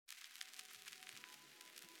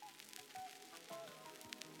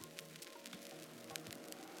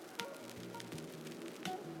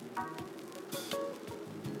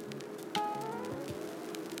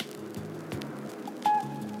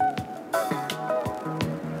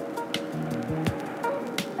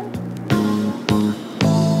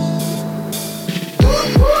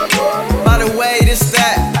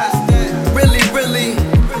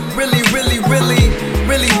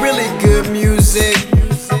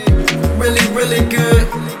really good.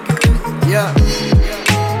 Yeah.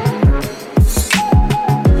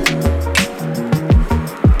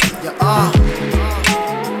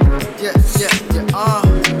 Yeah,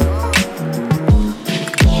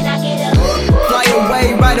 Fly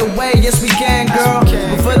away, right away, yes we can, girl.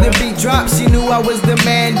 Before the beat drops, she knew I was the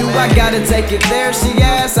man. Do I gotta take it there? She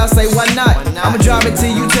asked, I say why not? I'ma drive it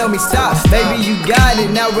till you tell me stop. Baby, you got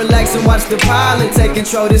it, now relax and watch the pilot take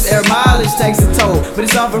control. This air mileage takes a toll, but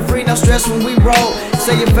it's all for free, no stress when we roll.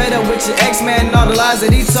 Say you're fed up with your ex-man and all the lies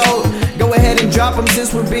that he told. Go ahead and drop him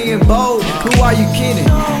since we're being bold. Who are you kidding?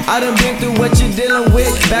 I done been through what you're dealing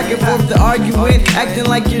with. Back and forth to arguing, acting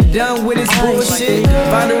like you're done with this bullshit.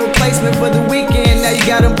 Find a replacement for the weekend, now you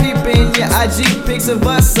got them peeping. Your IG pics of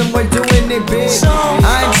us and we're doing it big.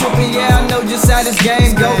 I ain't tripping, yeah, I know just how this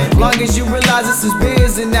game go. Long as you realize this is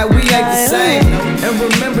biz and that we ain't the same. And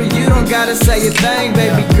remember, you don't gotta say a thing,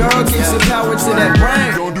 baby girl. Keep some power to that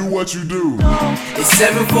brain. Don't do what you do. It's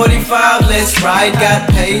 7:45, let's ride. Got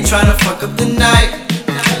paid, tryna fuck up the night.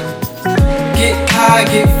 Get high,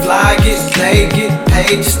 get fly, get laid, get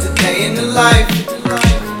paid. Just a day in the life.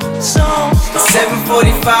 It's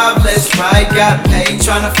 7:45, let's ride. Got paid,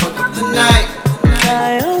 tryna fuck up the night.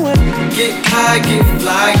 Get high, get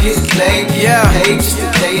fly, get laid, get paid. Just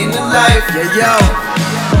a day in the life. Yeah, yo.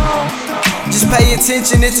 Just pay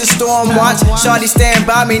attention, it's a storm watch. Shawty stand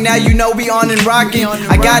by me, now you know we on and rockin'.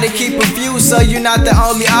 I gotta keep a few, so you're not the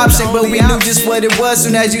only option. But we knew just what it was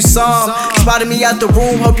soon as you saw him. Spotted me out the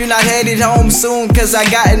room, hope you're not headed home soon. Cause I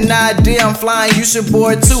got an idea, I'm flying, you should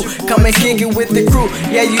board too. Come and kick it with the crew,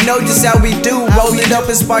 yeah you know just how we do. Roll it up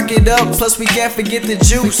and spark it up, plus we can't forget the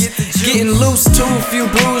juice. Getting loose too, few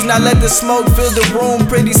brews, now let the smoke fill the room.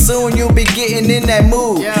 Pretty soon you'll be getting in that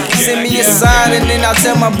mood. Send me a sign and then I'll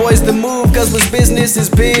tell my boys to move. Cause what's business is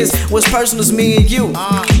biz, what's personal is me and you.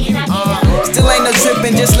 Still ain't no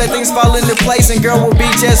tripping, just let things fall into place and girl will be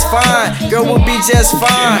just fine. Girl will be just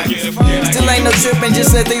fine. Still ain't no tripping,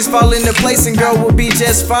 just let things fall into place and girl will be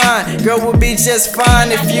just fine. Girl will be just fine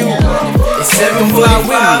if you. It's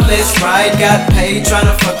 7:45, let's ride. Got paid,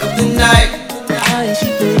 tryna fuck up the night.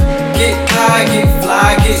 Get high, get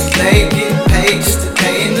fly, get laid, get paid. Just a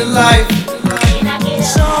day in the life.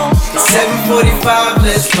 It's 7:45,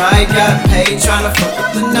 let's ride. Got paid, tryna fuck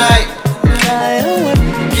up the night.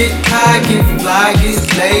 Get high, get fly, get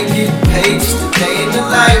laid, get paid. Just a day in the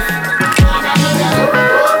life.